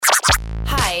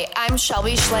Hi, I'm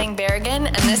Shelby Schlang-Berrigan,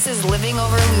 and this is Living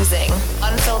Over Losing,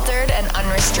 unfiltered and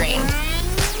unrestrained.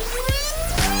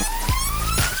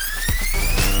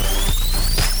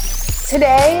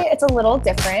 Today, it's a little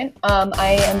different.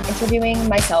 I am interviewing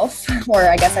myself, or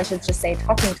I guess I should just say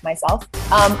talking to myself.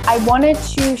 I wanted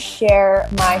to share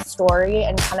my story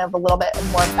and kind of a little bit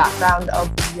more background of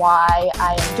why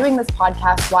I am doing this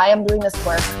podcast, why I'm doing this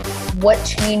work, what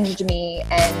changed me,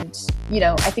 and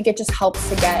I think it just helps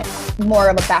to get more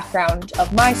of a background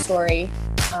of my story.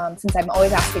 Since I'm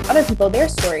always asking other people their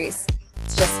stories,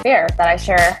 it's just fair that I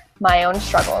share my own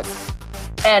struggles.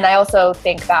 And I also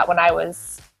think that when I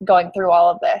was going through all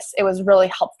of this, it was really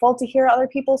helpful to hear other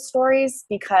people's stories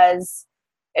because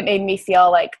it made me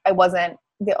feel like I wasn't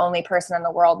the only person in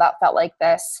the world that felt like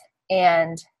this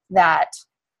and that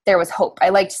there was hope. I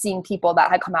liked seeing people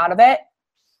that had come out of it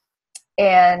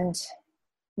and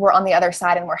were on the other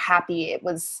side and were happy. It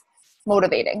was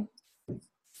motivating.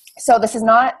 So this is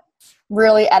not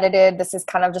really edited. This is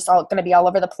kind of just all going to be all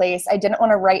over the place. I didn't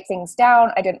want to write things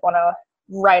down. I didn't want to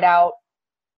write out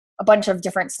a bunch of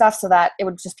different stuff so that it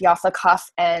would just be off the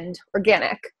cuff and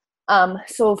organic.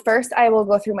 So first I will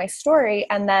go through my story,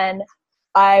 and then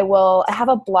I have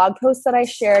a blog post that I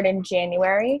shared in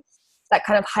January that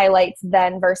kind of highlights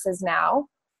then versus now.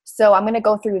 So I'm going to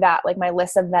go through that, like my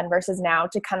list of then versus now,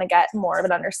 to kind of get more of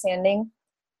an understanding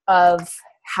of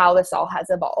how this all has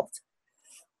evolved.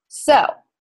 So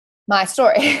my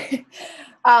story.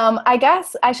 I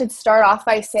guess I should start off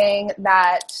by saying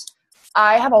that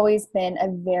I have always been a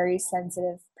very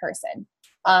sensitive person.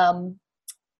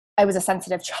 I was a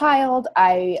sensitive child.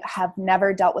 I have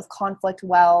never dealt with conflict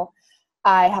well.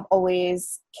 I have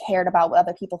always cared about what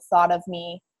other people thought of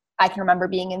me. I can remember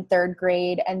being in third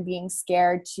grade and being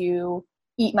scared to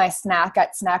eat my snack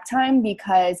at snack time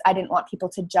because I didn't want people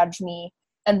to judge me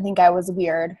and think I was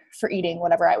weird for eating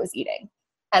whatever I was eating.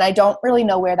 And I don't really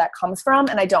know where that comes from,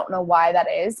 and I don't know why that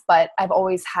is, but I've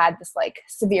always had this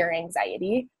severe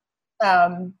anxiety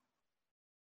that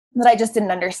I just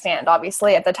didn't understand,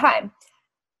 obviously, at the time.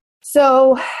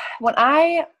 So when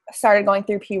I started going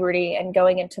through puberty and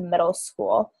going into middle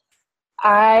school,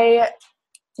 I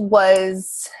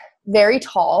was very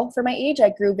tall for my age.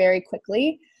 I grew very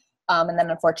quickly, and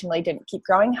then unfortunately didn't keep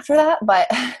growing after that, but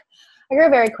I grew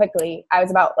very quickly. I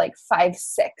was about 5'6",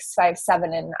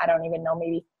 5'7", and I don't even know,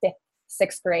 maybe fifth,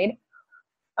 sixth grade.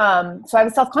 So I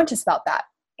was self-conscious about that,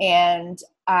 and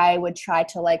I would try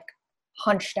to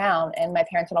hunch down, and my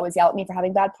parents would always yell at me for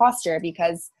having bad posture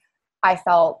because I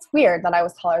felt weird that I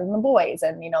was taller than the boys,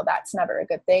 and that's never a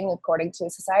good thing according to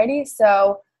society.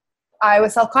 So I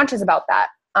was self-conscious about that.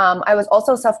 I was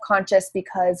also self-conscious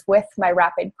because with my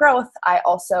rapid growth, I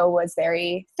also was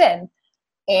very thin.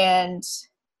 And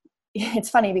it's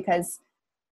funny because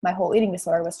my whole eating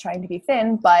disorder was trying to be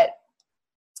thin, but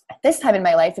at this time in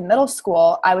my life in middle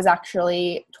school, I was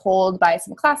actually told by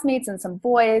some classmates and some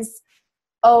boys,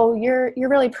 "Oh, you're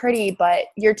really pretty, but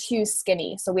you're too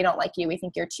skinny. So we don't like you. We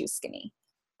think you're too skinny."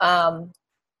 And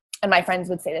my friends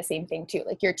would say the same thing too,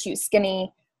 "You're too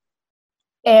skinny."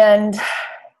 And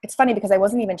it's funny because I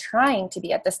wasn't even trying to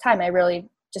be at this time. I really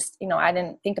just, I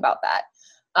didn't think about that.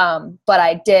 But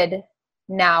I did.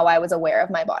 Now I was aware of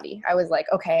my body. I was like,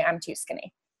 okay, I'm too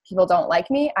skinny. People don't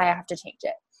like me. I have to change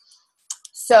it.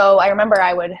 So I remember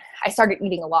I started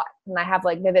eating a lot, and I have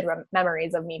vivid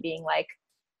memories of me being like,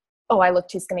 "Oh, I look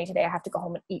too skinny today. I have to go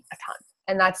home and eat a ton."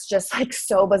 And that's just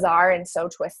so bizarre and so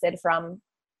twisted from,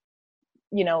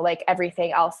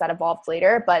 everything else that evolved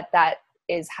later. But that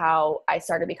is how I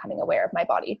started becoming aware of my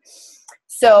body.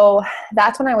 So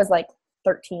that's when I was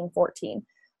 13, 14.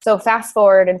 So fast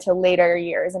forward into later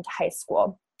years, into high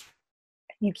school,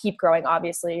 you keep growing,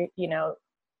 obviously,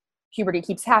 puberty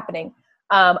keeps happening.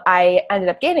 I ended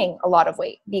up gaining a lot of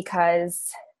weight because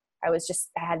I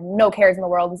had no cares in the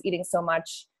world, was eating so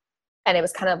much. And it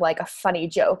was kind of a funny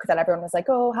joke that everyone was like,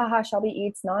 "Oh, haha, Shelby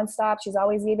eats nonstop. She's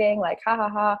always eating, ha ha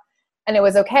ha." And it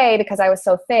was okay because I was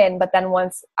so thin. But then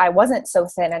once I wasn't so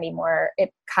thin anymore,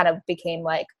 it kind of became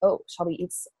 "Oh, Shelby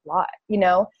eats a lot,"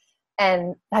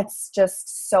 And that's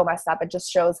just so messed up. It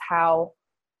just shows how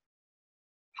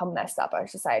messed up our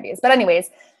society is. But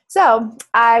anyways, so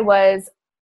I was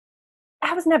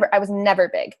never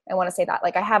big. I want to say that.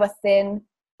 I have a thin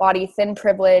body, thin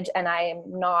privilege, and I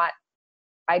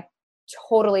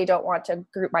totally don't want to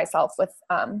group myself with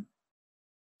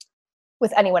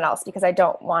anyone else because I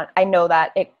know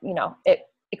that it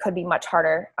could be much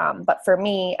harder. But for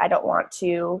me, I don't want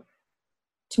to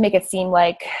make it seem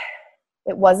like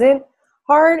it wasn't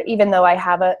hard, even though I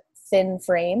have a thin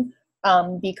frame,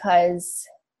 because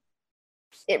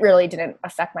it really didn't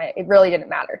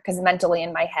matter because mentally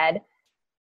in my head,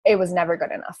 it was never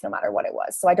good enough no matter what it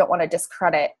was. So I don't want to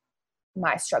discredit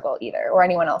my struggle either, or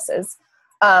anyone else's.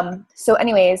 So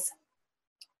anyways,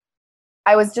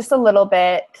 I was just a little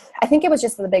bit, I think it was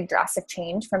just the big drastic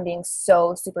change from being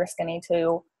so super skinny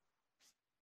to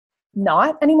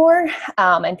not anymore.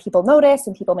 And people noticed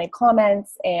and people made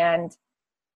comments, and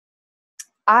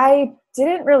I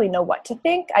didn't really know what to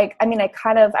think. I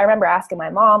remember asking my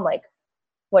mom, like,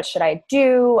 what should I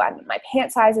do? My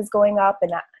pant size is going up,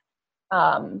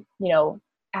 and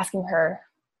asking her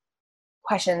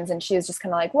questions. And she was just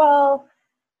kind of like, well,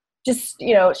 just,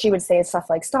 she would say stuff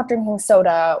like, stop drinking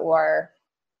soda, or,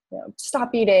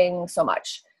 stop eating so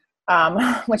much,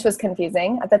 which was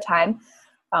confusing at the time.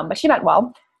 But she meant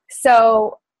well.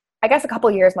 So I guess a couple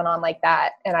of years went on like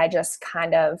that, and I just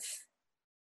kind of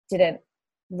didn't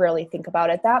really think about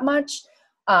it that much.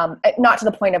 Not to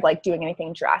the point of like doing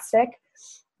anything drastic,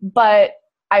 but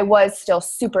I was still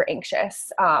super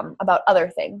anxious about other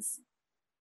things.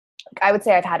 I would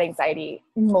say I've had anxiety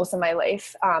most of my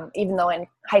life, even though in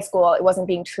high school it wasn't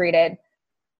being treated.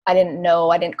 I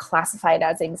didn't classify it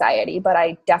as anxiety, but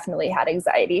I definitely had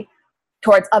anxiety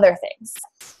towards other things.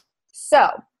 So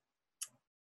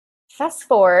fast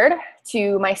forward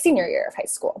to my senior year of high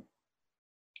school.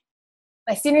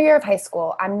 My senior year of high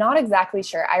school, I'm not exactly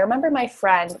sure. I remember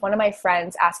one of my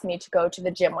friends asked me to go to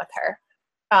the gym with her.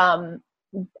 And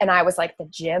I was like, the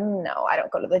gym? No, I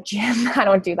don't go to the gym. I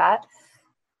don't do that.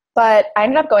 But I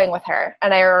ended up going with her.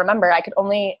 And I remember I could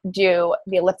only do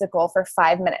the elliptical for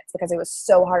 5 minutes because it was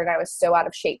so hard and I was so out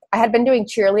of shape. I had been doing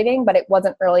cheerleading, but it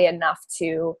wasn't really enough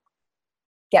to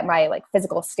get my like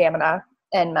physical stamina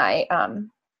and my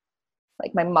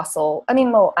my muscle. I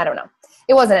don't know.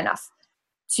 It wasn't enough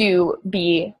to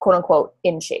be quote unquote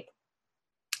in shape.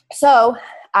 So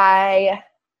I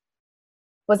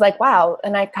was like, wow.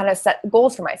 And I kind of set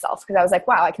goals for myself because I was like,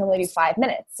 wow, I can only do 5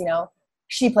 minutes.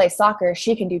 She plays soccer.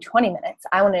 She can do 20 minutes.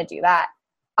 I want to do that.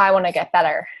 I want to get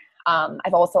better.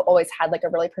 I've also always had like a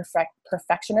really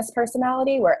perfectionist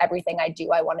personality where everything I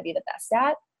do, I want to be the best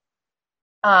at.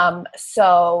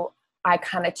 So I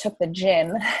kind of took the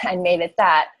gym and made it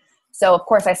that. So of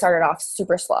course I started off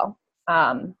super slow.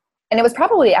 And it was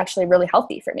probably actually really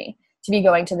healthy for me to be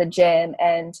going to the gym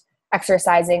and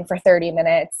exercising for 30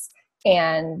 minutes.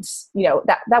 And,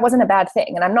 that wasn't a bad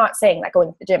thing. And I'm not saying that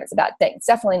going to the gym is a bad thing. It's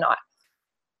definitely not.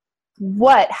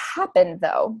 What happened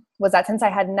though was that since I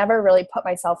had never really put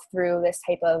myself through this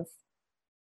type of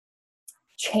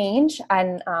change,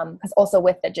 and because also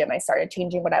with the gym I started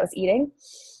changing what I was eating.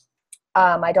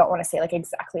 I don't want to say like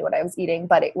exactly what I was eating,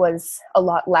 but it was a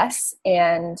lot less.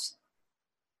 And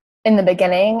in the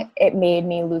beginning, it made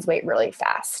me lose weight really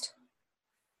fast.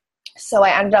 So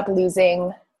I ended up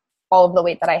losing all of the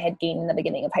weight that I had gained in the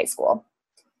beginning of high school.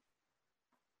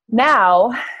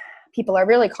 Now, people are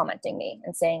really commenting me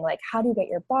and saying like, how do you get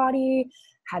your body?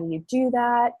 How do you do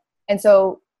that? And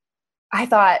so I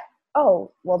thought,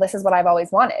 oh, well, this is what I've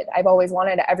always wanted. I've always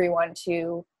wanted everyone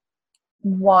to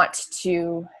want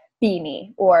to be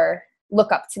me or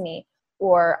look up to me,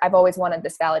 or I've always wanted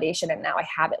this validation and now I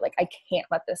have it. Like, I can't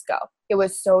let this go. It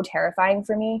was so terrifying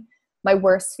for me. My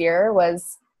worst fear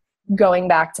was going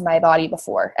back to my body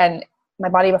before, and my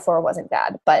body before wasn't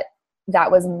bad, but that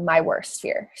was my worst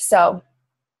fear. So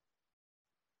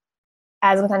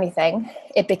as with anything,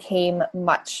 it became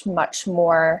much, much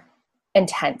more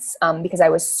intense because I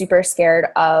was super scared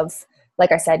of,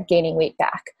 like I said, gaining weight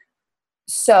back.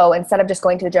 So instead of just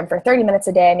going to the gym for 30 minutes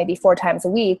a day, maybe 4 times a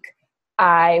week,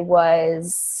 I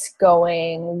was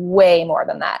going way more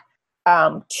than that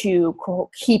to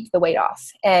keep the weight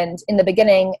off. And in the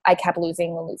beginning, I kept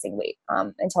losing weight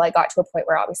until I got to a point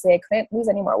where obviously I couldn't lose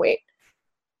any more weight.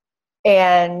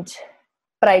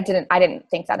 But I didn't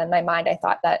think that in my mind. I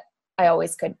thought that I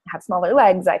always could have smaller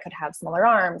legs. I could have smaller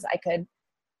arms. I could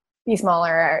be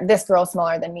smaller. This girl's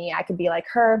smaller than me. I could be like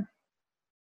her.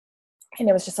 And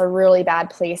it was just a really bad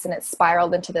place. And it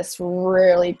spiraled into this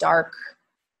really dark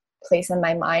place in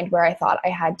my mind where I thought I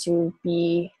had to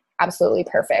be absolutely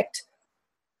perfect.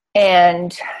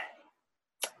 And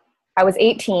I was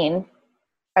 18.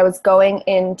 I was going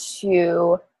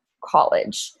into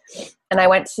college. And I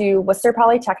went to Worcester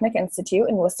Polytechnic Institute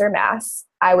in Worcester, Mass.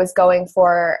 I was going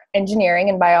for engineering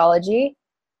and biology.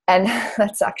 And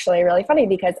that's actually really funny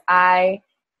because I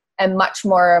am much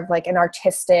more of like an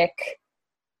artistic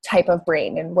type of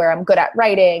brain, and where I'm good at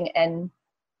writing and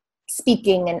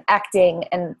speaking and acting,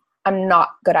 and I'm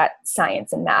not good at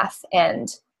science and math. And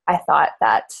I thought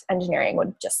that engineering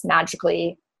would just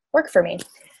magically work for me.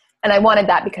 And I wanted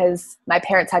that because my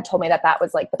parents had told me that that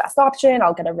was like the best option.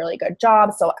 I'll get a really good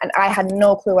job. And I had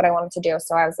no clue what I wanted to do.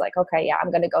 So I was like, okay, yeah, I'm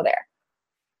going to go there.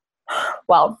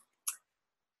 Well,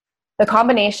 the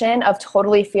combination of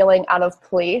totally feeling out of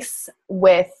place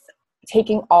with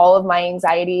taking all of my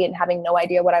anxiety and having no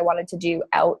idea what I wanted to do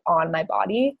out on my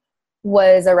body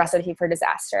was a recipe for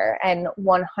disaster. And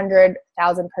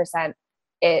 100,000%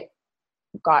 it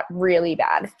got really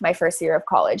bad my first year of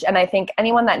college. And I think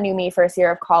anyone that knew me first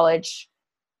year of college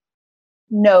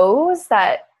knows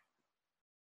that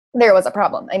there was a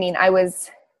problem. I mean, I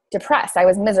was depressed. I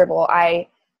was miserable. I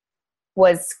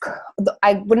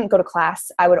wouldn't go to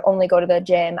class. I would only go to the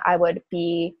gym. I would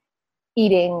be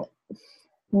eating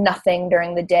nothing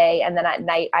during the day. And then at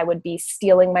night I would be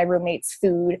stealing my roommate's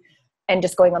food and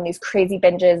just going on these crazy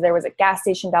binges. There was a gas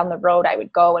station down the road. I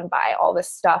would go and buy all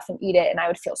this stuff and eat it. And I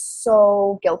would feel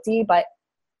so guilty. But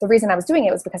the reason I was doing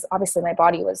it was because obviously my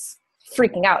body was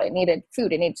freaking out. It needed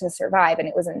food. It needed to survive. And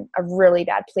it was in a really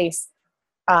bad place.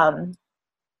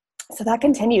 So that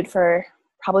continued for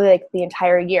probably like the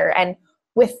entire year. And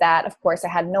with that, of course, I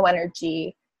had no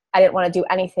energy. I didn't want to do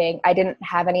anything. I didn't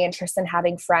have any interest in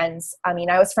having friends. I mean,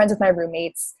 I was friends with my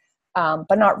roommates,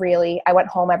 but not really. I went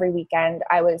home every weekend.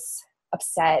 I was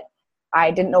upset.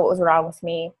 I didn't know what was wrong with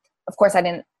me. Of course, I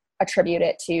didn't attribute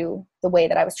it to the way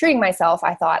that I was treating myself.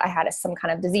 I thought I had some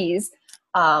kind of disease.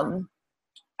 I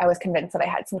was convinced that I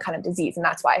had some kind of disease, and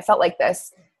that's why I felt like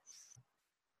this.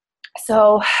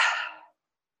 So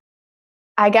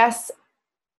I guess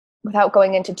without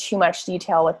going into too much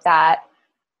detail with that,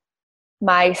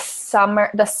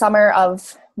 the summer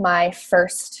of my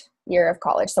first year of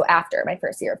college, so after my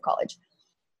first year of college,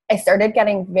 I started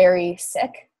getting very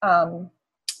sick,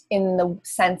 in the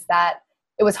sense that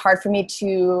it was hard for me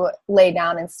to lay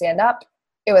down and stand up.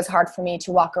 It was hard for me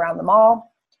to walk around the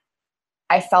mall.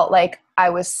 I felt like I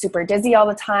was super dizzy all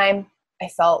the time. I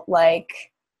felt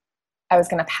like I was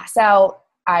going to pass out.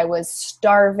 I was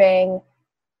starving.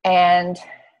 And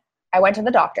I went to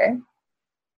the doctor.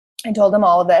 I told him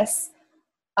all of this.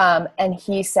 And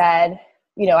he said,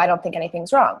 I don't think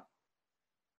anything's wrong.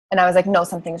 And I was like, no,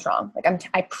 something's wrong. Like,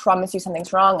 I promise you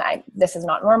something's wrong. This is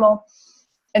not normal.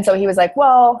 And so he was like,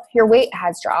 well, your weight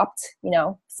has dropped,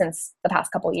 since the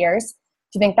past couple of years.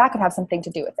 Do you think that could have something to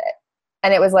do with it?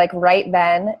 And it was like right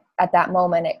then, at that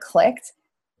moment, it clicked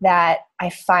that I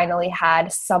finally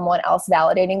had someone else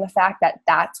validating the fact that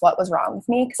that's what was wrong with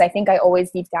me. Because I think I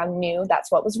always deep down knew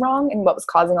that's what was wrong and what was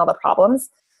causing all the problems.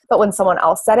 But when someone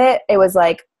else said it, it was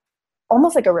like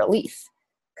almost like a relief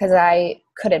because I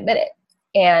could admit it.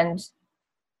 And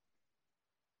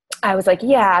I was like,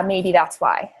 yeah, maybe that's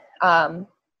why.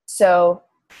 So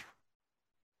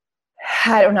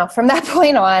I don't know. From that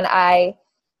point on, I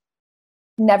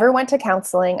never went to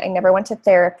counseling. I never went to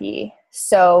therapy.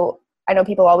 So I know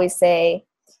people always say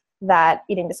that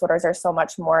eating disorders are so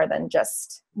much more than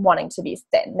just wanting to be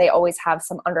thin. They always have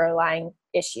some underlying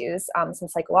issues, some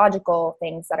psychological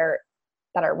things that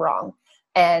are wrong.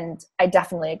 And I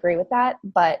definitely agree with that.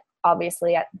 But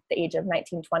obviously at the age of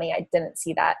 19, 20, I didn't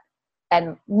see that.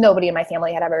 And nobody in my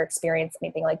family had ever experienced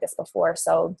anything like this before.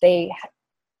 So they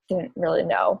didn't really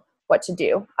know what to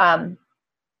do.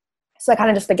 So I kind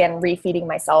of just began refeeding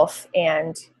myself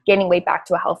and gaining weight back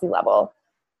to a healthy level.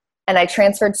 And I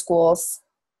transferred schools.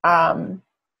 And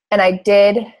I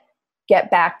did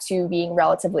get back to being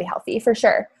relatively healthy for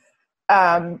sure.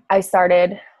 I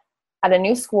started at a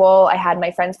new school. I had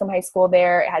my friends from high school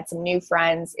there. I had some new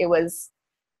friends. It was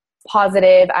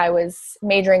positive. I was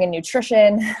majoring in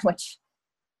nutrition, which,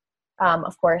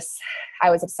 of course,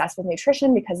 I was obsessed with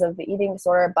nutrition because of the eating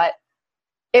disorder, but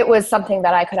it was something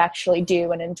that I could actually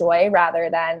do and enjoy rather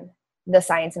than the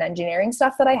science and engineering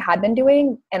stuff that I had been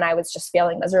doing and I was just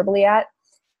failing miserably at.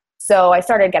 So I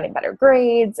started getting better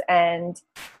grades and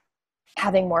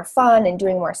having more fun and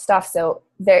doing more stuff. So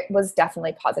there was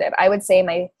definitely positive. I would say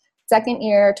my second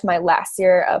year to my last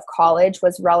year of college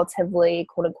was relatively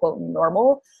quote unquote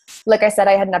normal. Like I said,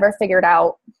 I had never figured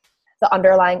out the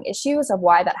underlying issues of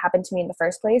why that happened to me in the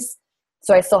first place.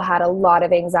 So I still had a lot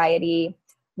of anxiety,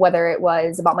 whether it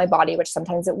was about my body, which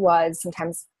sometimes it was,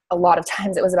 a lot of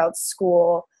times it was about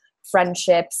school,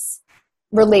 friendships,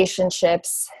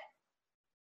 relationships.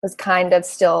 It was kind of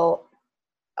still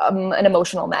an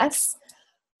emotional mess,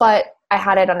 but I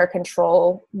had it under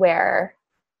control where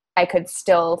I could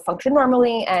still function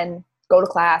normally and go to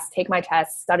class, take my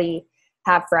tests, study,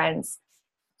 have friends.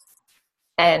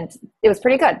 And it was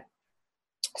pretty good.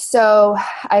 So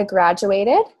I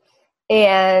graduated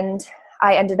and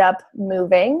I ended up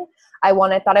moving.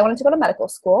 Thought I wanted to go to medical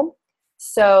school.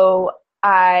 So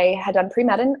I had done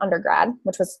pre-med in undergrad,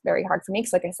 which was very hard for me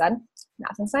because like I said,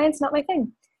 math and science, not my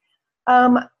thing.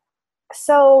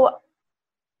 So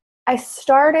I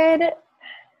started,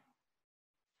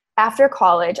 after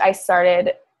college, I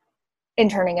started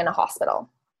interning in a hospital.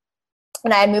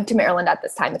 And I had moved to Maryland at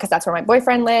this time because that's where my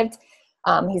boyfriend lived.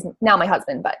 He's now my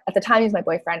husband, but at the time he was my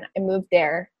boyfriend. I moved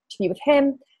there to be with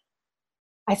him.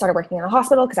 I started working in a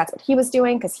hospital because that's what he was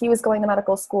doing, because he was going to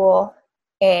medical school,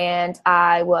 and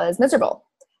I was miserable.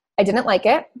 I didn't like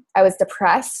it. I was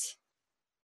depressed.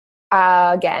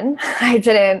 Again, I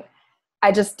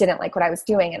just didn't like what I was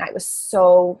doing, and I was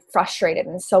so frustrated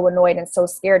and so annoyed and so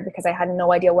scared because I had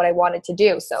no idea what I wanted to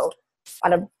do. So I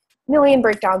had a million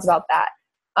breakdowns about that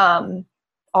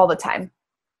all the time,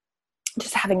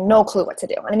 just having no clue what to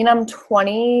do. I mean, I'm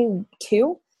 22.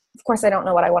 Of course, I don't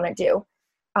know what I want to do.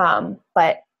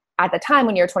 But at the time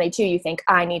when you're 22, you think,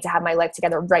 I need to have my life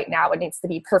together right now. It needs to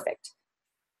be perfect.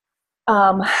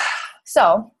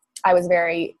 So I was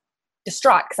very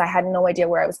distraught because I had no idea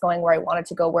where I was going, where I wanted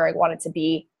to go, where I wanted to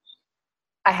be.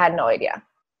 I had no idea.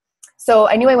 So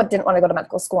I knew I didn't want to go to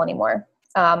medical school anymore.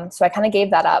 So I kind of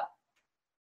gave that up.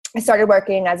 I started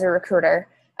working as a recruiter.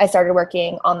 I started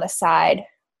working on the side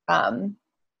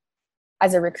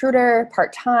as a recruiter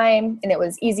part-time, and it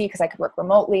was easy because I could work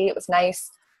remotely. It was nice.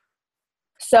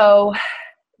 So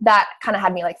that kind of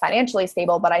had me like financially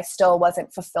stable, but I still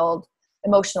wasn't fulfilled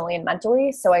emotionally and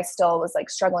mentally. So I still was like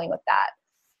struggling with that.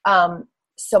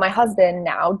 So my husband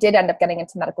now did end up getting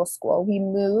into medical school. We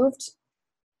moved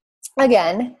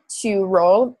again to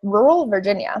rural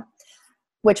Virginia,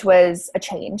 which was a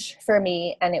change for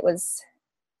me. And I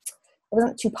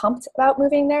wasn't too pumped about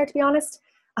moving there, to be honest.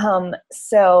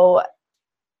 So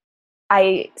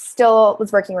I still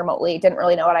was working remotely, didn't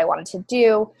really know what I wanted to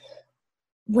do,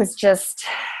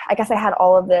 I guess I had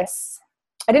all of this.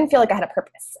 I didn't feel like I had a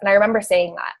purpose. And I remember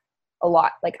saying that a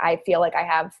lot. Like, I feel like I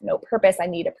have no purpose. I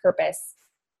need a purpose.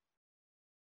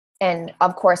 And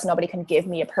of course, nobody can give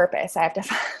me a purpose. I have to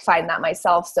find that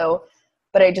myself.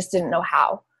 But I just didn't know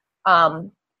how.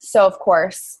 So of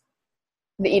course,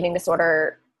 the eating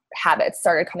disorder habits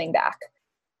started coming back.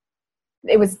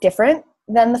 It was different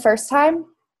than the first time.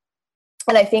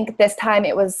 And I think this time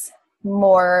it was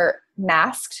more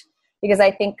masked, because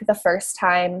I think the first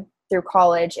time through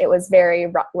college, it was very,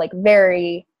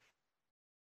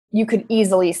 you could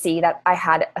easily see that I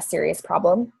had a serious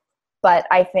problem. But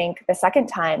I think the second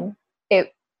time,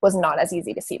 it was not as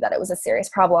easy to see that it was a serious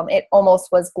problem. It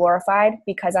almost was glorified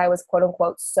because I was, quote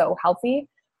unquote, so healthy.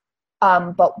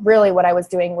 But really what I was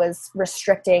doing was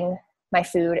restricting my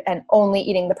food and only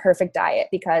eating the perfect diet,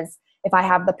 because if I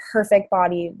have the perfect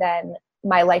body, then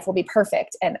my life will be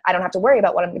perfect and I don't have to worry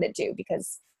about what I'm going to do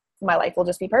because my life will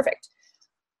just be perfect,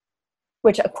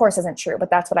 which of course isn't true,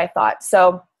 but that's what I thought.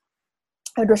 So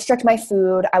I would restrict my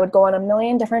food. I would go on a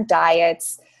million different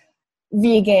diets,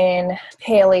 vegan,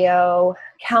 paleo,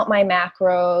 count my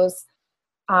macros,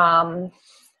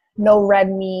 no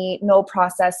red meat, no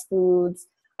processed foods.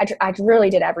 I really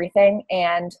did everything.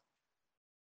 And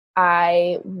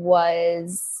I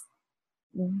was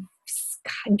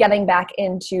getting back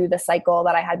into the cycle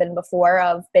that I had been before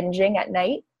of binging at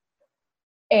night.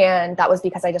 And that was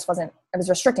because I was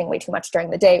restricting way too much during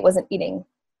the day. Wasn't eating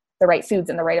the right foods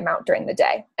in the right amount during the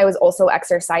day. I was also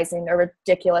exercising a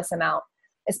ridiculous amount,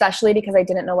 especially because I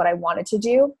didn't know what I wanted to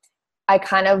do. I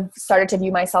kind of started to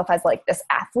view myself as like this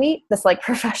athlete, this like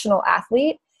professional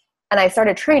athlete. And I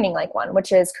started training like one,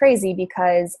 which is crazy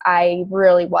because I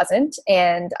really wasn't,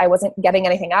 and I wasn't getting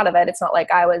anything out of it. It's not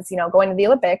like I was, going to the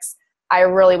Olympics. I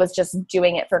really was just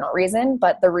doing it for no reason.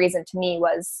 But the reason to me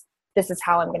was, this is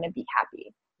how I'm going to be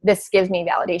happy. This gives me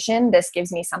validation. This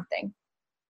gives me something.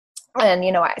 And,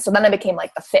 so then I became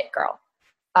like the fit girl.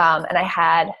 And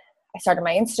I started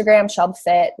my Instagram, Shelb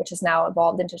Fit, which is now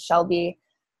evolved into Shelby,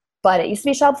 but it used to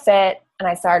be Shelb Fit. And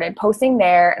I started posting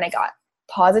there, and I got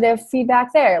positive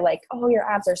feedback there. Like, oh, your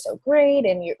abs are so great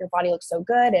and your body looks so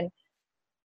good. And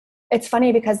it's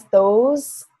funny because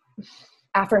those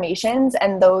affirmations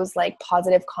and those like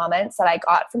positive comments that I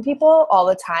got from people all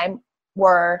the time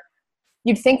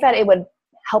you'd think that it would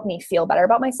help me feel better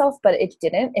about myself, but it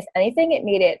didn't. If anything, it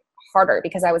made it harder,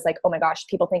 because I was like, oh my gosh,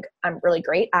 people think I'm really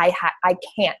great. I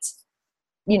can't,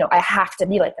 I have to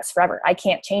be like this forever. I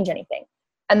can't change anything.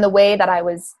 And the way that I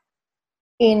was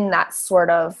in that sort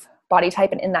of body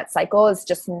type and in that cycle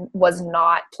was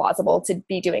not plausible to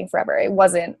be doing forever. It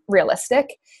wasn't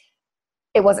realistic.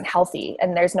 It wasn't healthy.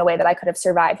 And there's no way that I could have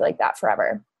survived like that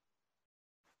forever.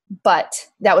 But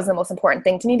that was the most important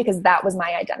thing to me, because that was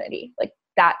my identity. Like,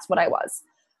 that's what I was.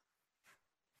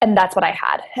 And that's what I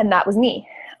had. And that was me.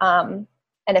 And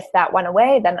if that went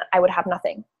away, then I would have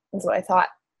nothing, is what I thought.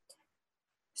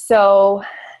 So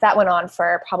that went on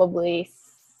for probably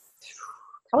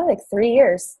like 3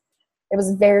 years. It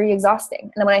was very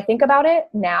exhausting. And when I think about it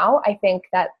now, I think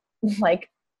that like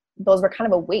those were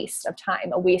kind of a waste of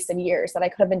time, a waste of years, that I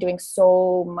could have been doing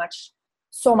so much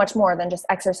so much more than just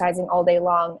exercising all day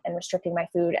long and restricting my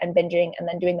food and binging and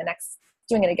then doing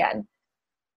it again.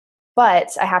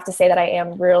 But I have to say that I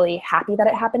am really happy that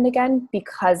it happened again,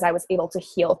 because I was able to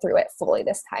heal through it fully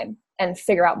this time and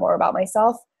figure out more about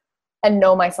myself and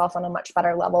know myself on a much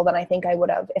better level than I think I would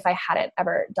have if I hadn't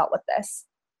ever dealt with this.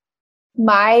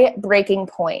 My breaking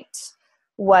point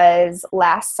was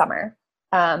last summer.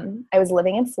 I was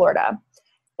living in Florida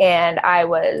and I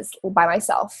was by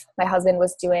myself. My husband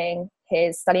was doing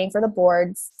his studying for the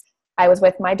boards. I was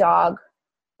with my dog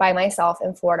by myself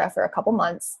in Florida for a couple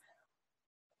months.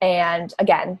 And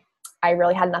again, I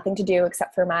really had nothing to do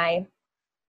except for my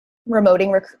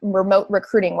remote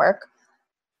recruiting work.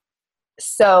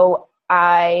 So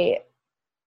I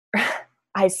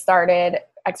started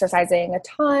exercising a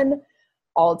ton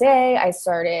all day. I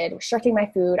started restricting my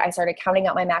food. I started counting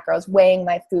out my macros, weighing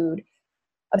my food,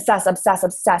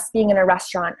 obsessed, being in a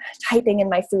restaurant, typing in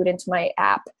my food into my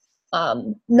app,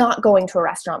 not going to a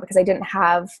restaurant because I didn't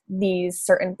have these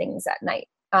certain things at night.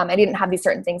 I didn't have these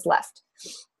certain things left.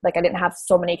 Like I didn't have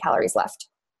so many calories left.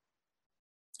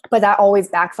 But that always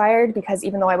backfired, because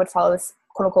even though I would follow this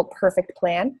quote unquote perfect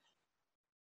plan,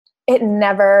 I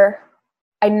never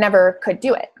could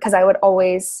do it, because I would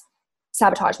always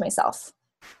sabotage myself,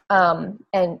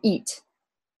 and eat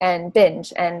and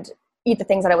binge and eat the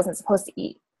things that I wasn't supposed to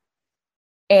eat.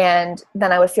 And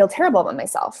then I would feel terrible about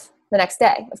myself the next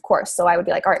day, of course. So I would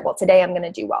be like, all right, well, today I'm going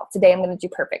to do well. Today I'm going to do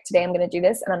perfect. Today I'm going to do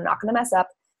this and I'm not going to mess up.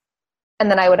 And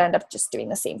then I would end up just doing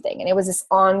the same thing. And it was this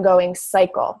ongoing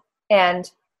cycle. And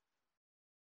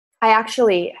I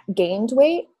actually gained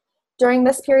weight during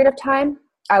this period of time.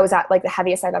 I was at like the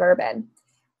heaviest I've ever been.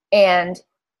 And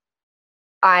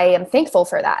I am thankful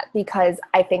for that, because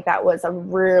I think that was a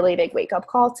really big wake up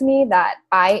call to me, that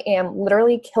I am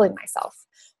literally killing myself,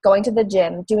 going to the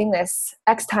gym, doing this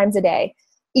X times a day,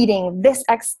 eating this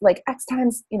X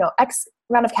times, X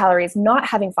amount of calories, not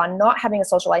having fun, not having a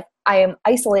social life. I am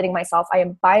isolating myself. I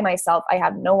am by myself. I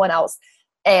have no one else.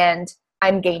 And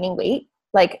I'm gaining weight.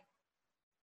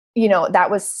 That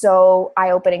was so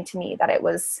eye-opening to me, that it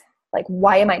was like,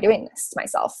 why am I doing this to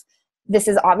myself? This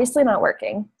is obviously not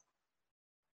working.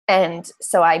 And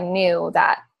so I knew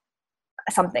that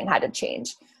something had to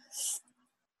change.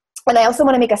 And I also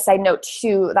want to make a side note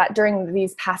too, that during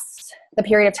the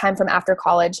period of time from after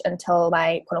college until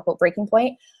my quote unquote breaking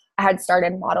point, I had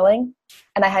started modeling,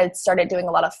 and I had started doing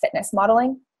a lot of fitness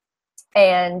modeling.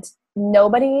 And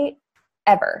nobody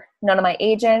ever, none of my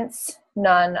agents,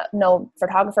 no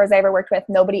photographers I ever worked with,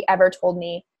 nobody ever told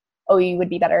me, oh, you would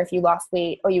be better if you lost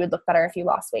weight. Oh, you would look better if you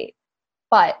lost weight.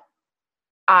 But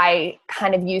I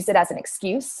kind of used it as an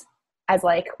excuse, as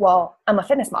like, well, I'm a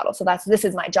fitness model, so this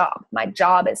is my job. My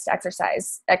job is to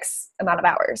exercise X amount of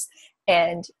hours,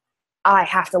 and I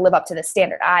have to live up to this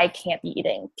standard. I can't be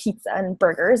eating pizza and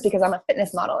burgers because I'm a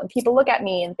fitness model. And people look at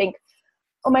me and think,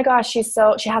 oh my gosh, she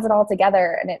has it all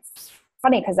together. And it's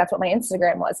funny because that's what my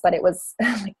Instagram was, but it was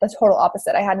like the total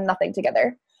opposite. I had nothing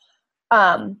together.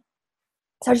 So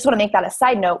I just want to make that a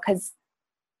side note, because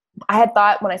I had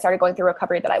thought when I started going through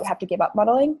recovery that I would have to give up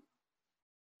modeling,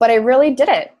 but I really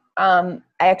didn't. I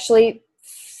actually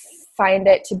find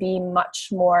it to be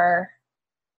much more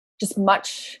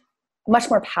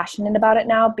passionate about it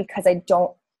now, because I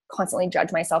don't constantly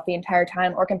judge myself the entire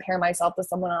time or compare myself with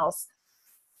someone else.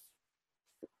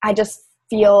 I just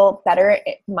feel better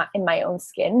in my own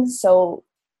skin. So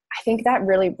I think that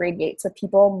really radiates with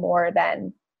people more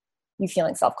than you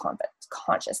feeling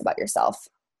self-conscious about yourself.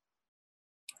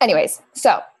 Anyways,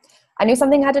 so I knew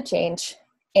something had to change,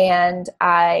 and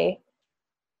I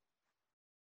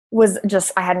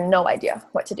had no idea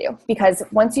what to do, because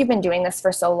once you've been doing this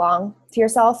for so long to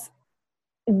yourself,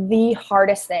 the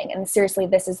hardest thing, and seriously,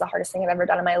 this is the hardest thing I've ever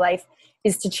done in my life,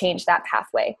 is to change that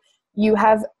pathway. You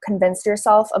have convinced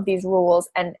yourself of these rules,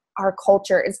 and our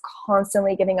culture is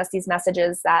constantly giving us these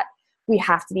messages that we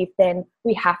have to be thin,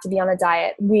 we have to be on a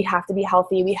diet, we have to be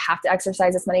healthy, we have to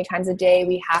exercise this many times a day,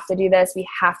 we have to do this, we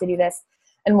have to do this.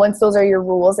 And once those are your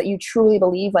rules that you truly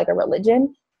believe, like a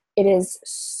religion, it is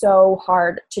so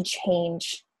hard to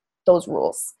change those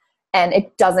rules. And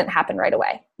it doesn't happen right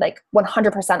away. Like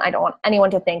 100%, I don't want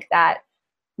anyone to think that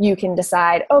you can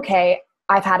decide, okay,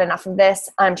 I've had enough of this,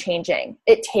 I'm changing.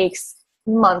 It takes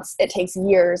months, it takes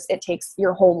years, it takes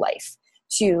your whole life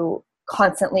to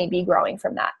constantly be growing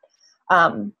from that.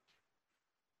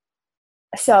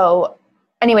 So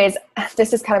anyways,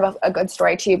 this is kind of a good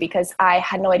story too, because I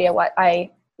had no idea what I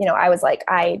was like,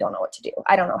 I don't know what to do.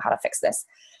 I don't know how to fix this.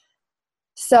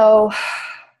 So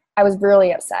I was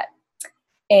really upset,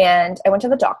 and I went to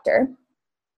the doctor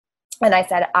and I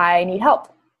said, I need help.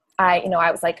 I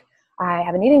was like, I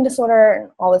have an eating disorder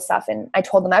and all this stuff. And I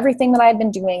told them everything that I had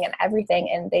been doing and everything.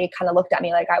 And they kind of looked at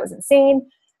me like I was insane.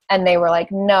 And they were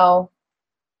like, no,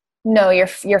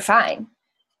 you're fine.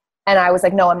 And I was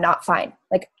like, no, I'm not fine.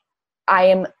 Like, I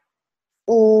am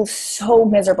so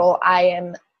miserable. I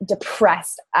am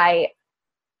depressed. I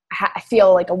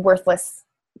feel like a worthless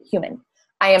human.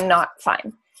 I am not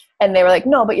fine. And they were like,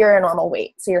 no, but you're a normal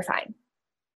weight, so you're fine.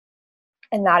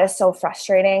 And that is so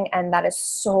frustrating. And that is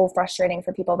so frustrating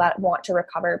for people that want to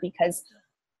recover, because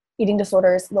eating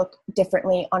disorders look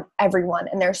differently on everyone.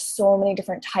 And there's so many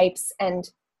different types, and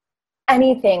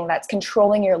anything that's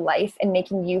controlling your life and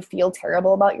making you feel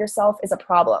terrible about yourself is a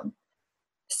problem.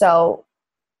 So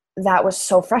that was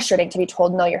so frustrating to be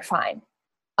told, no, you're fine.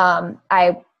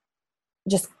 I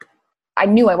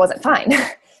knew I wasn't fine.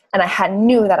 And I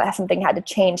knew that something had to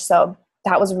change. So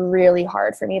that was really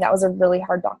hard for me. That was a really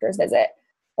hard doctor's visit.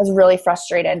 I was really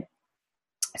frustrated.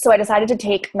 So I decided to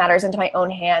take matters into my own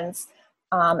hands.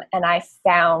 And I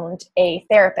found a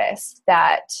therapist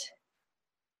that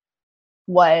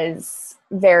was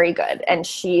very good. And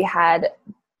she had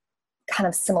kind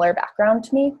of similar background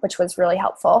to me, which was really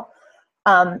helpful.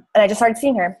 And I just started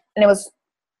seeing her, and the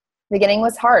beginning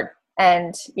was hard,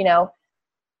 and,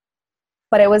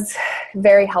 but it was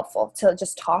very helpful to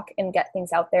just talk and get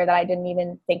things out there that I didn't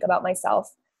even think about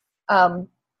myself. That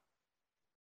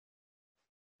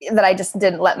I just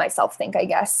didn't let myself think, I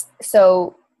guess.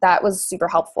 So that was super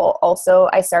helpful. Also,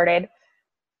 I started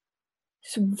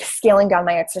scaling down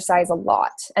my exercise a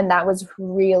lot, and that was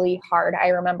really hard. I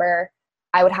remember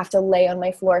I would have to lay on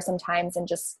my floor sometimes and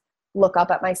just look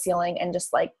up at my ceiling and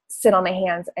just like sit on my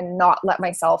hands and not let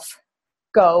myself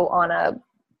go on a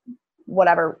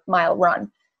whatever mile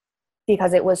run,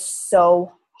 because it was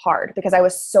so hard, because I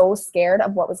was so scared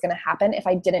of what was going to happen if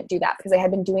I didn't do that, because I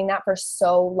had been doing that for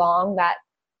so long that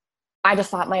I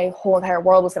just thought my whole entire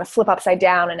world was going to flip upside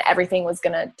down and everything was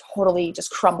going to totally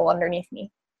just crumble underneath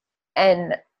me.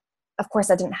 And of course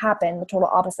that didn't happen. The total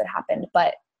opposite happened.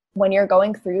 But when you're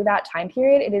going through that time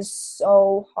period, it is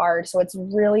so hard. So it's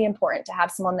really important to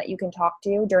have someone that you can talk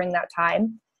to during that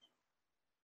time,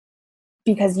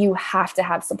 because you have to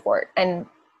have support, and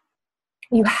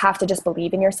you have to just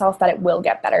believe in yourself that it will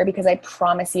get better. Because I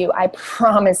promise you,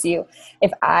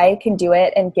 if I can do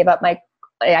it and give up my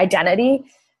identity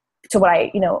to what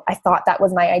I thought that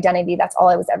was my identity, that's all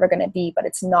I was ever going to be, but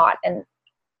it's not. And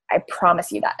I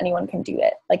promise you that anyone can do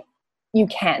it. Like, you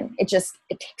can. It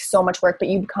takes so much work, but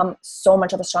you become so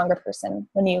much of a stronger person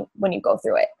when you go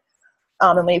through it,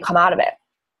 and when you come out of it.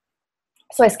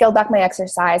 So I scaled back my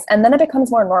exercise, and then it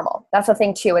becomes more normal. That's the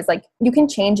thing too, is like, you can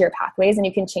change your pathways and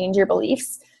you can change your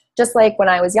beliefs. Just like when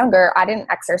I was younger, I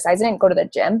didn't exercise. I didn't go to the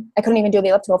gym. I couldn't even do the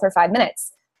elliptical for 5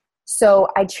 minutes. So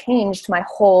I changed my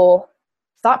whole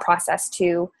thought process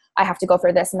to, I have to go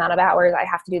for this amount of hours. I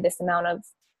have to do this amount of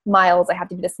miles. I have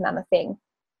to do this amount of thing.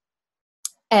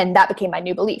 And that became my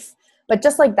new belief. But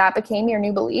just like that became your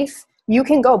new belief, you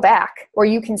can go back, or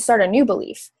you can start a new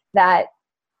belief that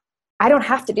I don't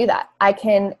have to do that. I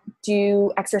can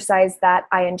do exercise that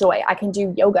I enjoy. I can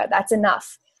do yoga. That's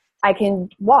enough. I can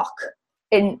walk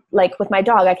with my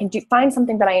dog. I can find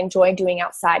something that I enjoy doing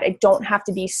outside. I don't have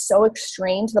to be so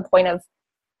extreme to the point of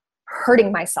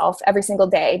hurting myself every single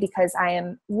day, because I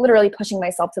am literally pushing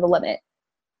myself to the limit.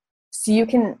 So you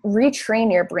can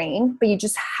retrain your brain, but you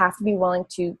just have to be willing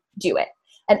to do it.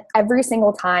 And every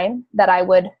single time that I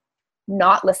would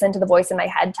not listen to the voice in my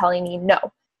head telling me, no,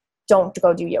 don't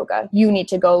go do yoga, you need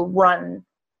to go run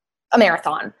a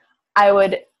marathon, I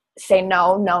would say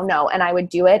no, and I would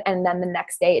do it. And then the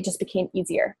next day it just became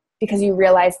easier, because you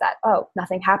realize that, oh,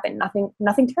 nothing happened.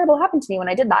 Nothing terrible happened to me when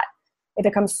I did that. It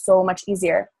becomes so much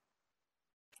easier.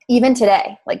 Even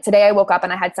today, like today I woke up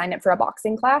and I had signed up for a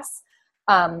boxing class.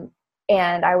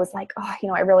 And I was like, oh,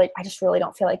 I just really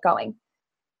don't feel like going.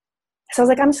 So I was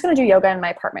like, I'm just going to do yoga in my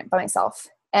apartment by myself.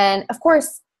 And of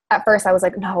course, at first I was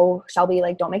like, no, Shelby,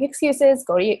 like, don't make excuses,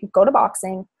 go to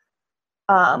boxing.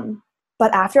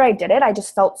 But after I did it, I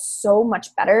just felt so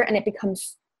much better. And it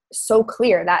becomes so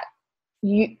clear that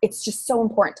it's just so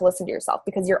important to listen to yourself,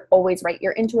 because you're always right.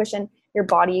 Your intuition, your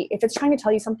body, if it's trying to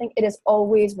tell you something, it is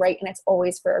always right. And it's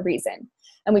always for a reason.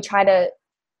 And we try to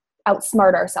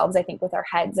outsmart ourselves, I think, with our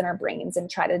heads and our brains, and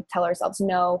try to tell ourselves,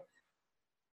 no,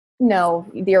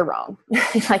 you're wrong.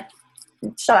 Like,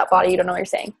 shut up, body. You don't know what you're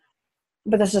saying.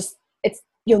 But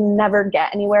you'll never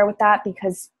get anywhere with that,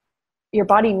 because your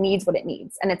body needs what it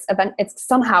needs, and it's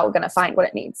somehow going to find what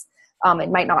it needs.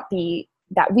 It might not be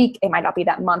that week, it might not be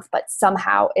that month, but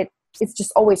somehow it's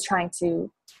just always trying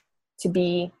to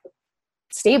be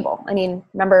stable. I mean,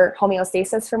 remember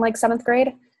homeostasis from like 7th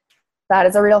grade? That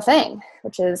is a real thing,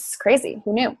 which is crazy.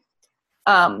 Who knew?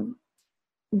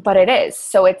 But it is.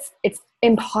 So it's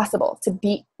impossible to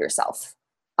beat yourself.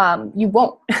 You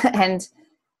won't. And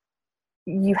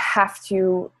you have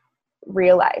to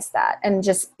realize that and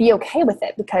just be okay with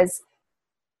it, because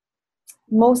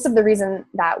most of the reason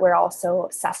that we're all so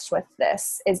obsessed with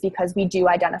this is because we do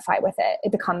identify with it.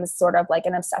 It becomes sort of like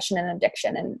an obsession and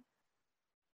addiction, and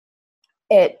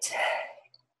it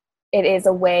is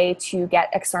a way to get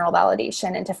external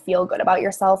validation and to feel good about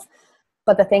yourself.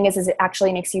 But the thing is it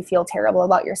actually makes you feel terrible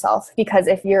about yourself, because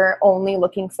if you're only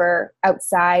looking for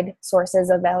outside sources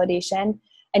of validation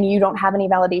and you don't have any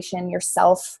validation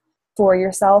yourself for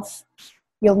yourself,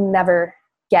 you'll never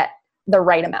get the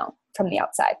right amount from the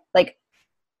outside. Like,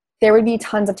 there would be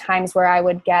tons of times where I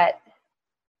would get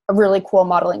a really cool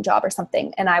modeling job or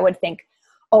something, and I would think,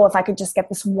 oh, if I could just get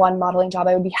this one modeling job,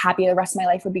 I would be happy. The rest of my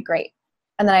life would be great.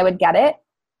 And then I would get it,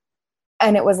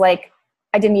 and it was like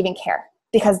I didn't even care,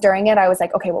 because during it I was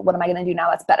like, okay, well, what am I going to do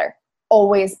now that's better?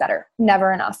 Always better,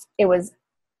 never enough. It was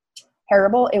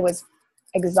terrible. It was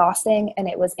exhausting, and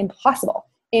it was impossible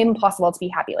to be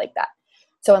happy like that.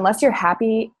 So unless you're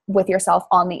happy with yourself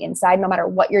on the inside, no matter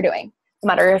what you're doing, no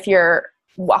matter if you're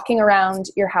walking around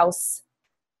your house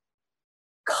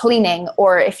cleaning,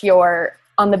 or if you're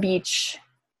on the beach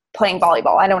playing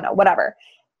volleyball, I don't know, whatever.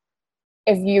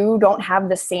 If you don't have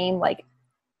the same like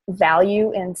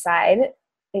value inside,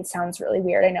 it sounds really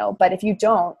weird, I know, but if you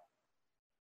don't,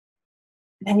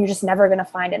 then you're just never going to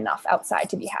find enough outside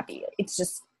to be happy. It's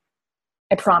just,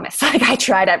 I promise, like I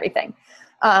tried everything.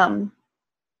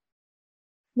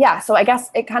 Yeah, so I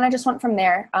guess it kind of just went from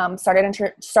there.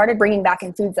 Started bringing back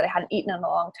in foods that I hadn't eaten in a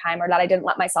long time, or that I didn't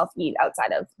let myself eat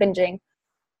outside of binging,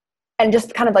 and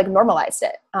just kind of like normalized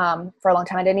it. For a long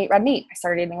time, I didn't eat red meat. I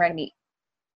started eating red meat.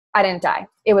 I didn't die.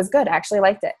 It was good. I actually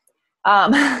liked it.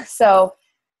 So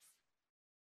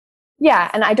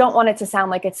yeah, and I don't want it to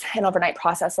sound like it's an overnight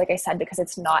process, like I said, because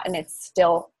it's not, and it's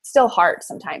still hard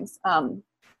sometimes.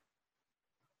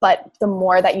 But the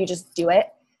more that you just do it,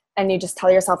 and you just tell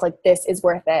yourself like, this is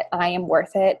worth it, I am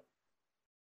worth it,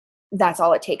 that's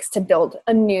all it takes to build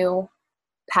a new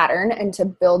pattern and to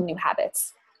build new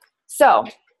habits. So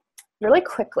really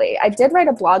quickly, I did write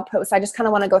a blog post. I just kind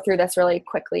of want to go through this really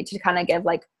quickly to kind of give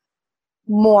like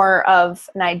more of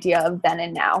an idea of then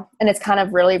and now. And it's kind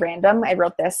of really random. I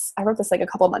wrote this like a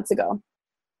couple months ago,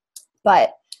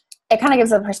 but it kind of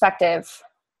gives a perspective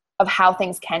of how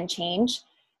things can change.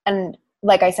 And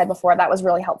like I said before, that was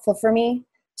really helpful for me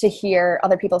to hear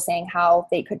other people saying how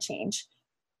they could change.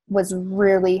 Was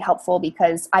really helpful,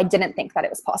 because I didn't think that it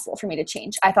was possible for me to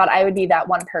change. I thought I would be that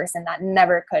one person that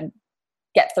never could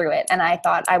get through it. And I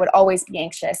thought I would always be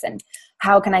anxious, and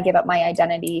how can I give up my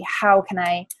identity? How can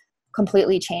I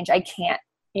completely change? I can't,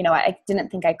 I didn't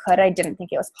think I could. I didn't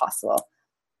think it was possible.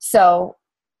 So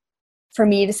for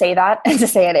me to say that and to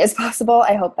say it is possible,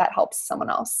 I hope that helps someone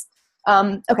else.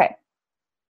 Okay.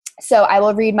 So I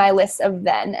will read my list of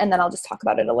then, and then I'll just talk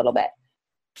about it a little bit.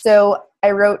 So I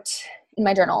wrote in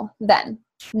my journal, then,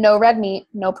 no red meat,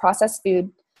 no processed food,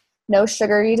 no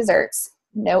sugary desserts,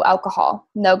 no alcohol,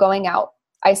 no going out,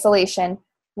 isolation,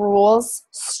 rules,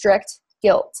 strict,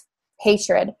 guilt,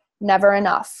 hatred, never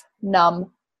enough,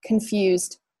 numb,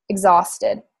 confused,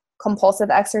 exhausted,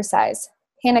 compulsive exercise,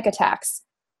 panic attacks.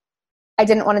 I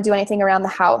didn't want to do anything around the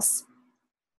house.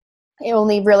 I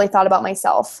only really thought about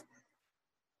myself.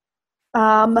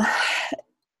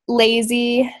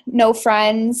 Lazy, no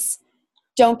friends,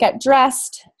 don't get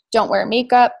dressed, don't wear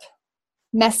makeup,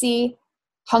 messy,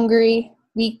 hungry,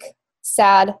 weak,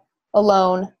 sad,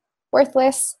 alone,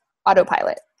 worthless,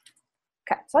 autopilot.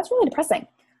 Okay, so that's really depressing.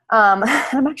 I'm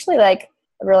actually like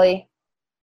a really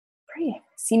pretty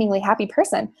seemingly happy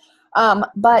person.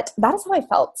 But that is how I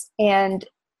felt. And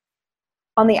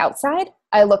on the outside,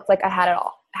 I looked like I had it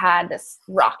all. I had this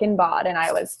rockin' bod, and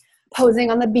I was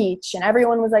posing on the beach, and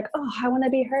everyone was like, oh, I want to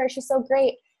be her. She's so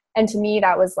great. And to me,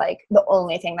 that was like the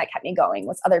only thing that kept me going,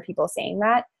 was other people saying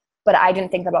that. But I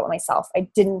didn't think about myself. I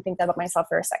didn't think about myself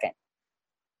for a second.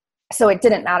 So it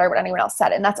didn't matter what anyone else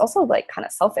said. And that's also like kind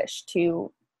of selfish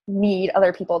to need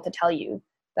other people to tell you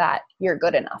that you're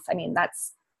good enough. I mean,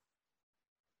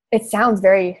 it sounds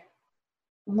very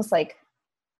almost like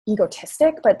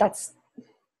egotistic, but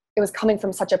it was coming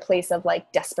from such a place of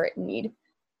like desperate need.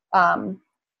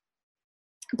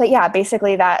 But yeah,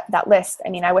 basically that list, I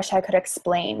mean, I wish I could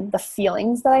explain the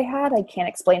feelings that I had. I can't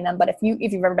explain them, but if you've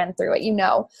ever been through it, you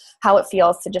know how it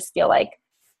feels to just feel like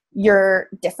you're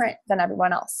different than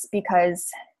everyone else, because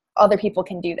other people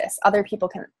can do this. Other people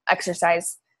can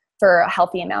exercise for a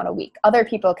healthy amount a week. Other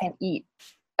people can eat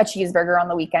a cheeseburger on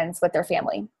the weekends with their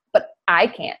family, but I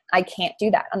can't do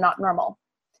that. I'm not normal.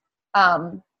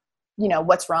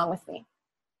 What's wrong with me?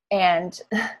 And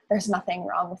there's nothing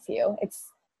wrong with you.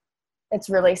 It's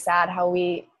really sad how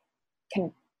we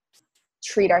can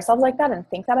treat ourselves like that and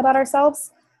think that about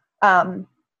ourselves, and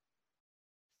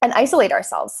isolate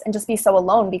ourselves and just be so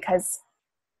alone because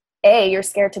you're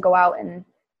scared to go out and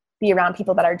be around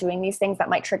people that are doing these things that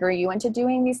might trigger you into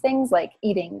doing these things, like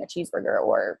eating a cheeseburger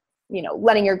or,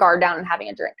 letting your guard down and having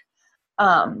a drink.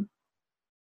 And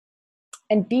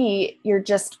B, you're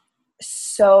just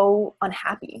so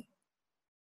unhappy.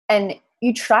 And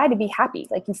you try to be happy.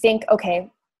 Like you think, okay,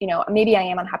 maybe I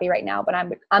am unhappy right now, but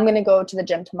I'm going to go to the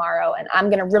gym tomorrow and I'm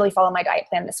going to really follow my diet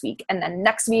plan this week. And then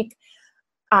next week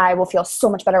I will feel so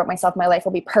much better about myself. My life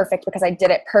will be perfect because I did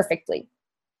it perfectly.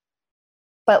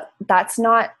 But that's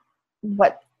not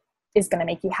what is going to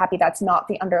make you happy. That's not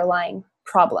the underlying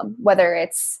problem, whether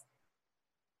it's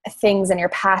things in your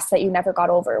past that you never got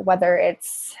over, whether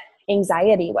it's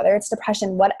anxiety, whether it's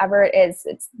depression, whatever it is.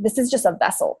 This is just a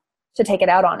vessel to take it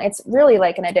out on. It's really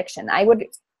like an addiction. I would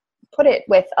put it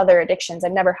with other addictions.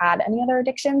 I've never had any other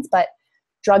addictions, but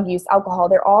drug use, alcohol,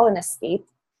 they're all an escape.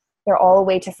 They're all a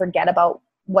way to forget about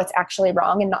what's actually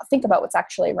wrong and not think about what's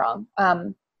actually wrong.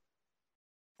 And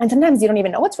sometimes you don't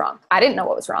even know what's wrong. I didn't know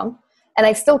what was wrong. And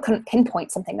I still couldn't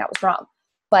pinpoint something that was wrong.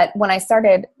 But when I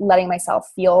started letting myself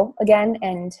feel again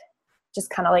and just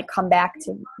kind of like come back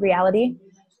to reality,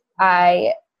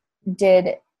 I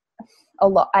did a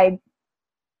lot. I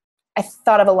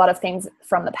thought of a lot of things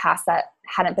from the past that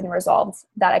hadn't been resolved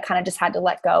that I kind of just had to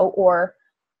let go or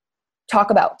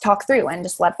talk through and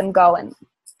just let them go and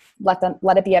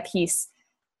let it be at peace.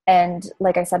 And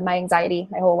like I said, my anxiety,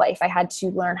 my whole life, I had to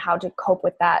learn how to cope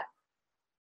with that,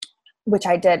 which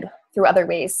I did through other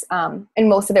ways. And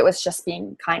most of it was just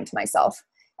being kind to myself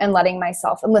and letting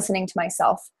myself and listening to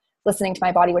myself, listening to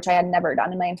my body, which I had never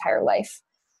done in my entire life.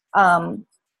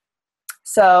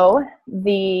 So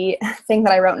the thing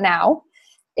that I wrote now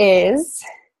is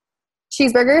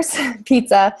cheeseburgers,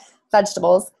 pizza,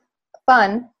 vegetables,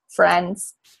 fun,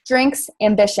 friends, drinks,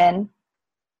 ambition,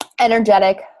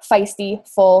 energetic, feisty,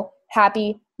 full,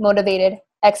 happy, motivated,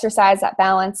 exercise at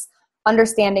balance,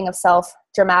 understanding of self,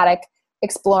 dramatic,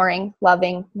 exploring,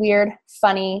 loving, weird,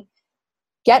 funny,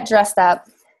 get dressed up,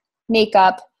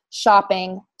 makeup,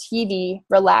 shopping, TV,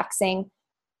 relaxing,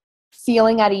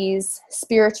 feeling at ease,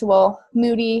 spiritual,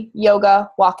 moody, yoga,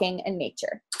 walking, and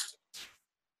nature.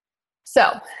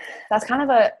 So that's kind of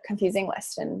a confusing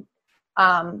list. And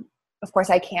of course,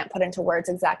 I can't put into words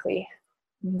exactly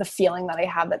the feeling that I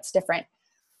have that's different.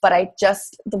 But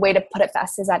the way to put it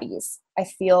best is at ease. I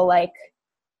feel like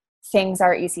things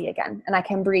are easy again and I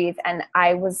can breathe. And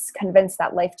I was convinced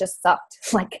that life just sucked.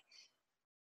 Like,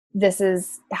 this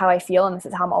is how I feel and this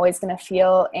is how I'm always going to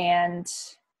feel. And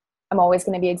I'm always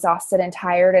going to be exhausted and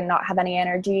tired and not have any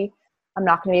energy. I'm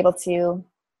not going to be able to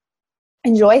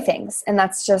enjoy things. And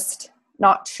that's just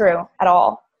not true at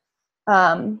all.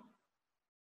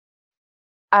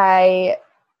 I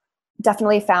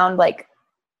definitely found like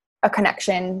a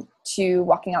connection to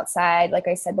walking outside, like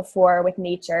I said before, with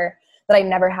nature that I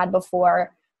never had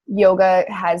before. Yoga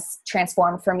has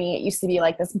transformed for me. It used to be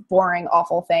like this boring,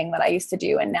 awful thing that I used to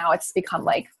do. And now it's become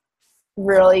like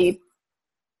really,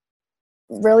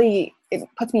 really, it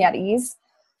puts me at ease,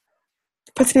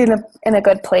 puts me in a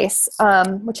good place,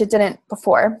 which it didn't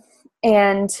before.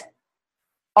 And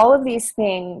all of these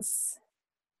things,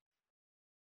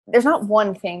 there's not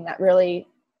one thing that really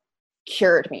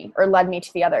cured me or led me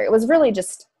to the other. It was really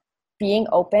just being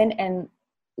open and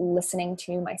listening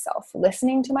to myself,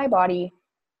 listening to my body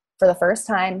for the first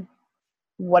time.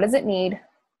 What does it need?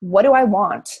 What do I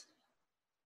want?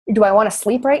 Do I want to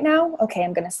sleep right now? Okay,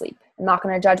 I'm going to sleep. I'm not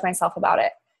going to judge myself about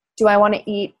it. Do I want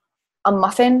to eat a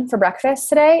muffin for breakfast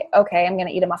today? Okay, I'm going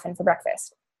to eat a muffin for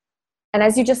breakfast. And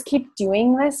as you just keep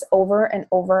doing this over and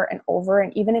over and over,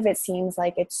 and even if it seems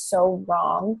like it's so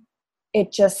wrong,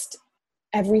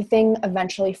 everything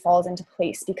eventually falls into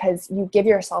place because you give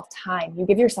yourself time, you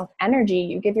give yourself energy,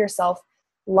 you give yourself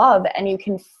love, and you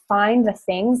can find the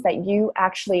things that you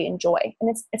actually enjoy.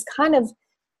 And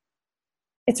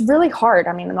it's really hard.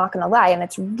 I mean, I'm not going to lie. And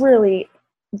it's really,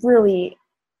 really,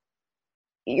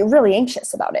 you're really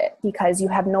anxious about it because you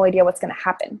have no idea what's going to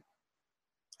happen.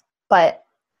 But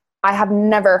I have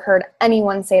never heard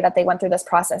anyone say that they went through this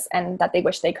process and that they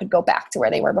wish they could go back to where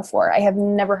they were before. I have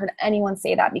never heard anyone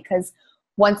say that because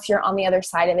once you're on the other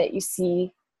side of it, you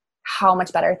see how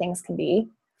much better things can be.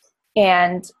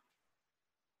 And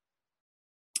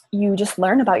you just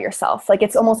learn about yourself. Like,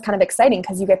 it's almost kind of exciting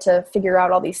because you get to figure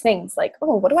out all these things like,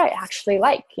 oh, what do I actually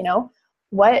like? Who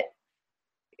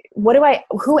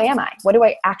am I? What do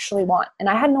I actually want? And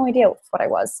I had no idea what I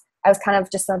was. I was kind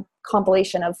of just a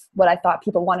compilation of what I thought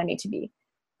people wanted me to be.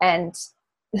 And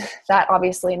that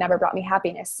obviously never brought me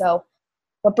happiness. So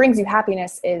what brings you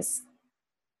happiness is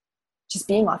just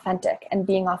being authentic, and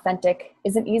being authentic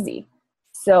isn't easy.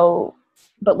 So,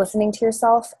 but listening to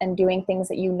yourself and doing things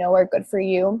that you know are good for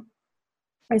you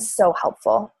is so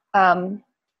helpful.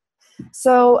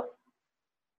 So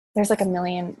there's like a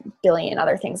million billion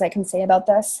other things I can say about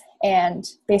this. And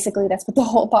basically that's what the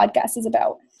whole podcast is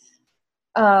about.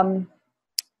 I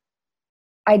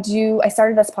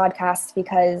started this podcast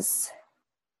because,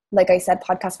 like I said,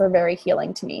 podcasts were very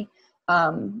healing to me.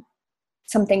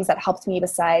 Some things that helped me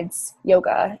besides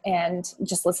yoga and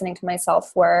just listening to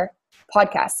myself were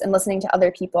podcasts and listening to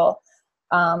other people.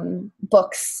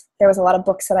 Books. There was a lot of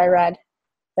books that I read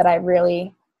that I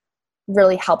really,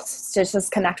 really helped to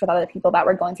just connect with other people that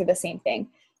were going through the same thing.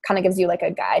 Kind of gives you like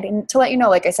a guide and to let you know,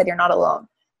 like I said, you're not alone.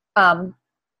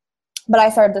 But I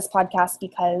started this podcast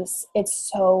because it's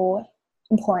so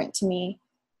important to me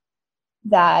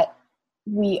that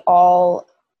we all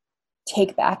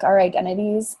take back our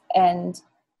identities and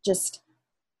just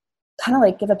kind of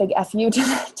like give a big F you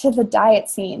to the diet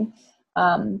scene,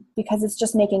 because it's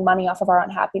just making money off of our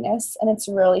unhappiness. And it's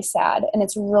really sad. And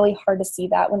it's really hard to see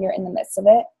that when you're in the midst of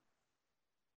it.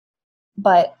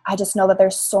 But I just know that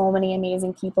there's so many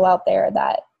amazing people out there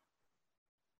that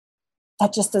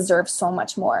just deserve so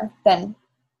much more than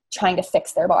trying to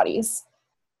fix their bodies.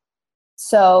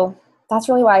 So that's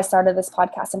really why I started this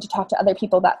podcast, and to talk to other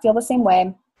people that feel the same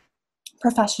way,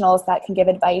 professionals that can give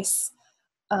advice,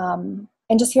 and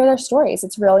just hear their stories.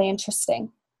 It's really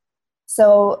interesting.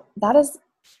 So that is,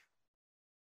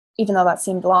 even though that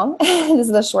seemed long, this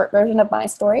is the short version of my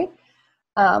story.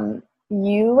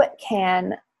 You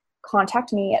can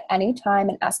contact me at any time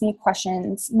and ask me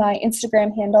questions. My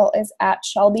Instagram handle is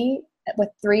 @Shelby with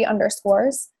 3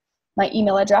 underscores. My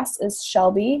email address is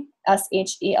Shelby,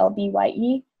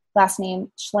 SHELBYE, last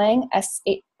name Schlange,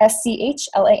 SCHLANGE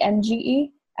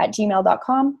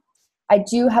 @gmail.com. I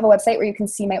do have a website where you can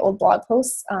see my old blog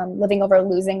posts,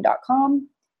 livingoverlosing.com,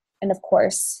 and of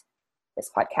course, this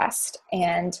podcast.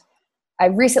 And I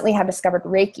recently have discovered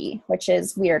Reiki, which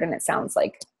is weird, and it sounds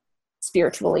like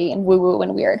spiritually and woo-woo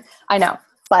and weird. I know,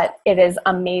 but it is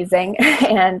amazing.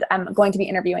 And I'm going to be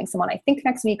interviewing someone, I think,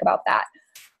 next week about that.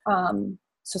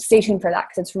 So stay tuned for that,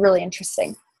 because it's really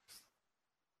interesting.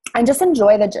 And just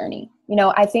enjoy the journey. You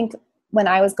know, I think when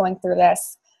I was going through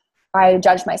this, I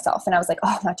judged myself and I was like,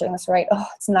 oh, I'm not doing this right. Oh,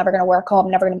 it's never going to work. Oh, I'm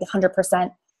never going to be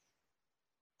 100%,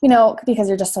 you know, because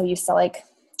you're just so used to like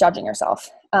judging yourself.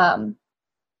 But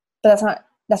that's not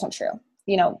true.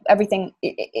 You know, everything,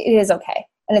 it is okay.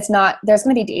 And it's not, there's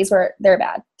going to be days where they're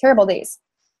bad, terrible days.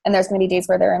 And there's going to be days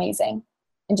where they're amazing,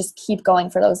 and just keep going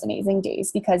for those amazing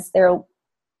days, because there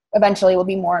eventually will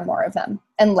be more and more of them,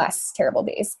 and less terrible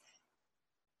days.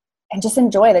 And just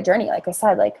enjoy the journey. Like I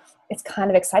said, like it's kind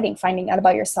of exciting finding out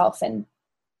about yourself and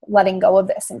letting go of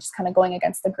this and just kind of going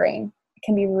against the grain. It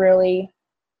can be really,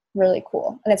 really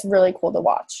cool. And it's really cool to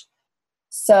watch.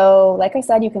 So like I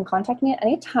said, you can contact me at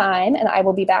any time, and I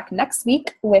will be back next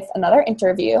week with another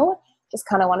interview. Just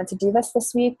kind of wanted to do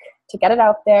this week to get it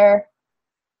out there.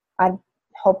 I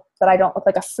hope that I don't look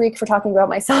like a freak for talking about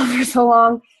myself for so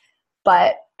long,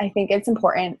 but I think it's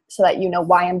important so that you know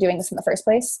why I'm doing this in the first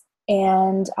place.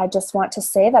 And I just want to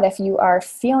say that if you are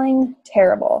feeling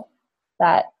terrible,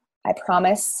 that I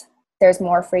promise there's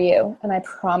more for you, and I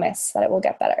promise that it will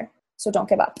get better. So don't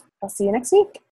give up. I'll see you next week.